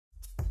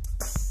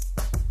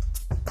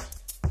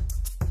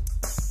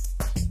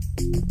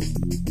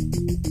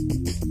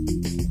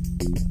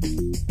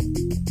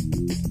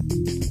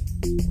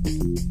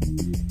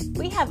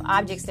We have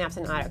object snaps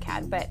in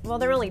AutoCAD, but, well,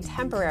 they're only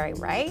temporary,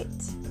 right?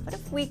 What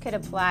if we could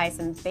apply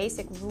some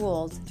basic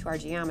rules to our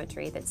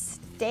geometry that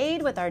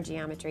stayed with our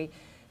geometry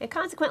and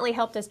consequently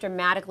helped us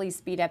dramatically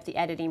speed up the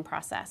editing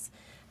process?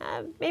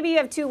 Maybe you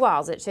have two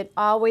walls that should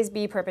always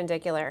be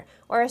perpendicular,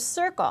 or a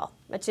circle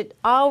that should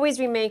always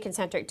remain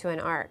concentric to an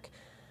arc.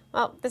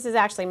 Well, this is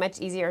actually much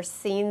easier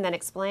seen than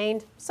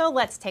explained, so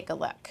let's take a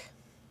look.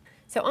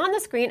 So on the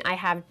screen I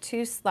have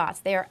two slots.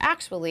 They are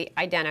actually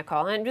identical,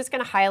 and I'm just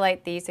going to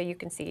highlight these so you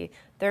can see.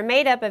 They're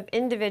made up of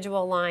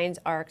individual lines,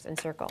 arcs, and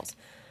circles.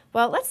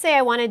 Well, let's say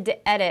I wanted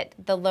to edit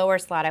the lower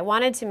slot. I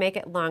wanted to make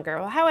it longer.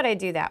 Well, how would I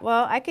do that?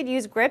 Well, I could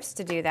use grips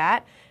to do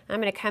that. I'm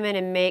going to come in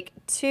and make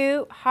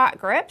two hot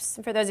grips.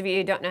 For those of you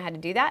who don't know how to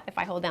do that, if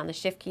I hold down the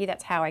Shift key,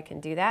 that's how I can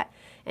do that.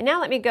 And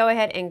now let me go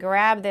ahead and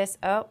grab this.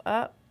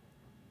 Oh,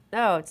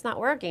 it's not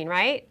working,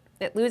 right?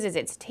 It loses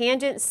its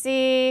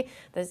tangency.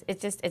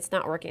 It's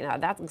not working. Oh,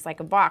 that looks like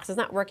a box. It's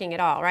not working at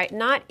all, right?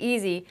 Not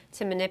easy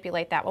to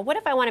manipulate that. Well, what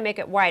if I want to make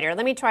it wider?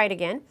 Let me try it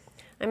again.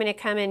 I'm going to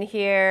come in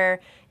here,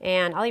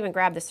 and I'll even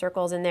grab the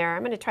circles in there.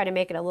 I'm going to try to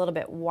make it a little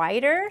bit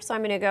wider. So I'm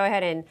going to go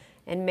ahead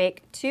and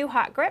make two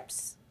hot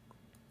grips.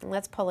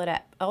 Let's pull it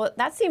up. Oh,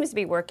 that seems to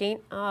be working.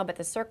 Oh, but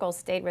the circles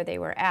stayed where they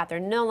were at. They're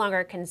no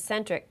longer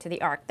concentric to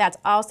the arc. That's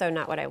also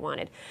not what I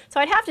wanted. So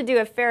I'd have to do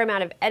a fair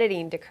amount of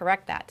editing to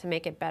correct that to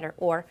make it better,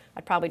 or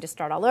I'd probably just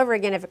start all over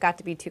again if it got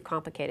to be too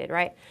complicated,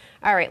 right?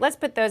 All right, let's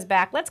put those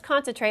back. Let's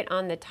concentrate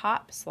on the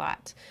top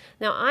slot.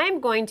 Now I'm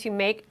going to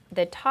make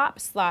the top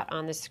slot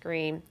on the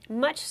screen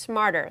much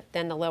smarter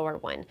than the lower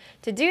one.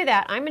 To do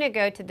that, I'm going to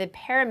go to the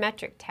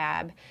Parametric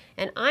tab,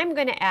 and I'm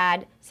going to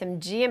add some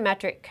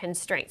geometric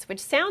constraints, which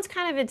sounds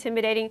kind of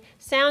intimidating,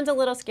 sounds a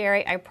little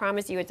scary. I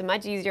promise you it's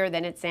much easier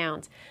than it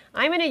sounds.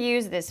 I'm going to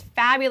use this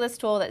fabulous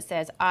tool that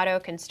says Auto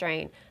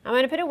Constrain. I'm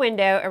going to put a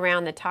window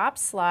around the top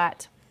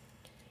slot,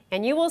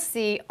 and you will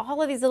see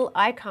all of these little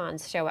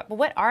icons show up. But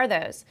what are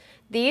those?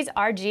 These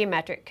are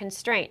geometric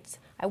constraints.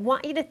 I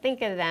want you to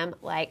think of them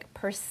like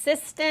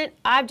persistent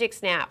object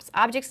snaps.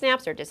 Object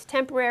snaps are just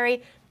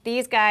temporary.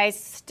 These guys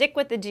stick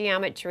with the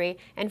geometry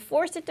and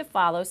force it to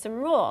follow some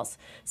rules.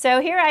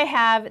 So here I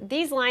have,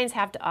 these lines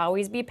have to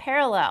always be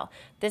parallel.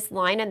 This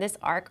line and this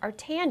arc are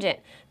tangent.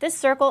 This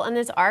circle and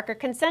this arc are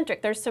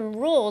concentric. There's some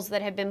rules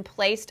that have been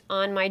placed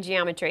on my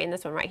geometry, and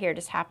this one right here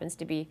just happens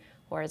to be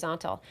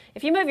horizontal.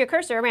 If you move your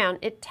cursor around,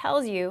 it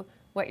tells you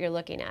what you're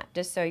looking at,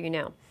 just so you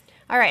know.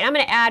 All right, I'm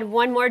going to add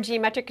one more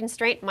geometric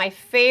constraint, my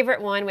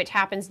favorite one, which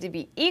happens to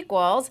be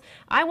equals.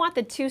 I want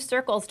the two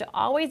circles to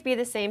always be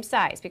the same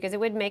size because it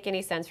wouldn't make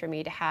any sense for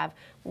me to have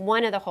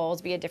one of the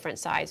holes be a different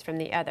size from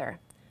the other.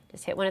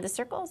 Just hit one of the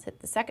circles,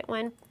 hit the second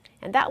one,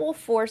 and that will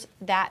force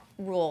that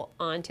rule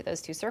onto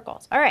those two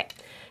circles. All right,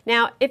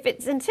 now if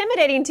it's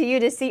intimidating to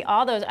you to see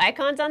all those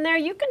icons on there,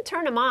 you can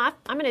turn them off.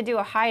 I'm going to do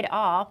a hide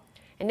all.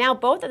 And now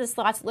both of the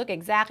slots look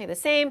exactly the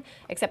same,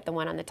 except the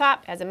one on the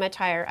top has a much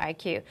higher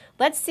IQ.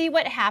 Let's see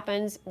what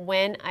happens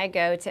when I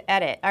go to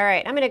edit. All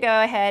right, I'm going to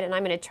go ahead and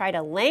I'm going to try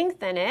to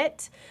lengthen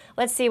it.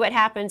 Let's see what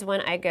happens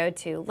when I go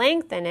to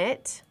lengthen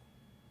it.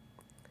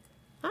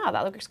 Oh,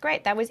 that looks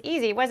great. That was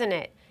easy, wasn't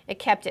it? It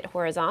kept it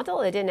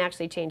horizontal. It didn't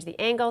actually change the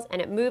angles,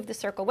 and it moved the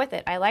circle with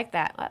it. I like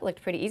that. That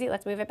looked pretty easy.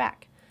 Let's move it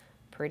back.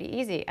 Pretty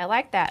easy. I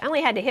like that. I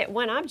only had to hit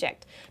one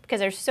object because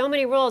there's so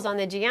many rules on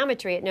the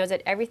geometry, it knows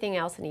that everything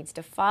else needs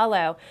to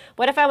follow.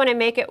 What if I want to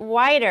make it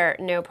wider?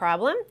 No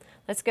problem.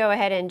 Let's go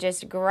ahead and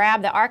just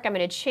grab the arc. I'm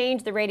going to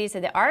change the radius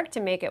of the arc to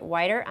make it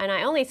wider, and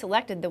I only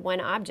selected the one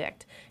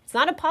object. It's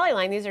not a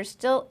polyline. These are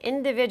still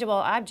individual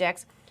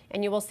objects,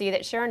 and you will see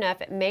that sure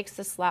enough it makes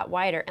the slot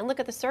wider. And look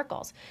at the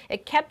circles.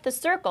 It kept the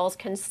circles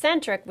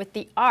concentric with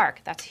the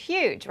arc. That's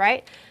huge,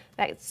 right?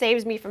 That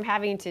saves me from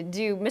having to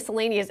do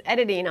miscellaneous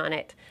editing on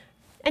it.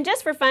 And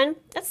just for fun,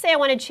 let's say I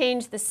want to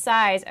change the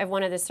size of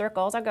one of the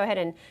circles. I'll go ahead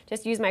and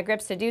just use my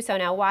grips to do so.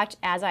 Now watch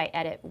as I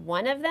edit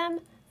one of them,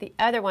 the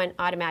other one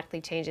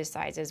automatically changes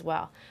size as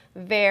well.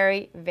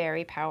 Very,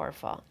 very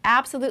powerful.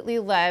 Absolutely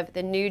love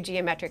the new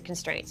geometric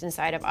constraints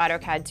inside of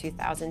AutoCAD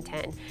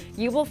 2010.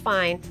 You will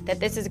find that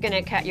this is going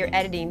to cut your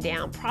editing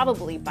down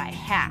probably by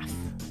half.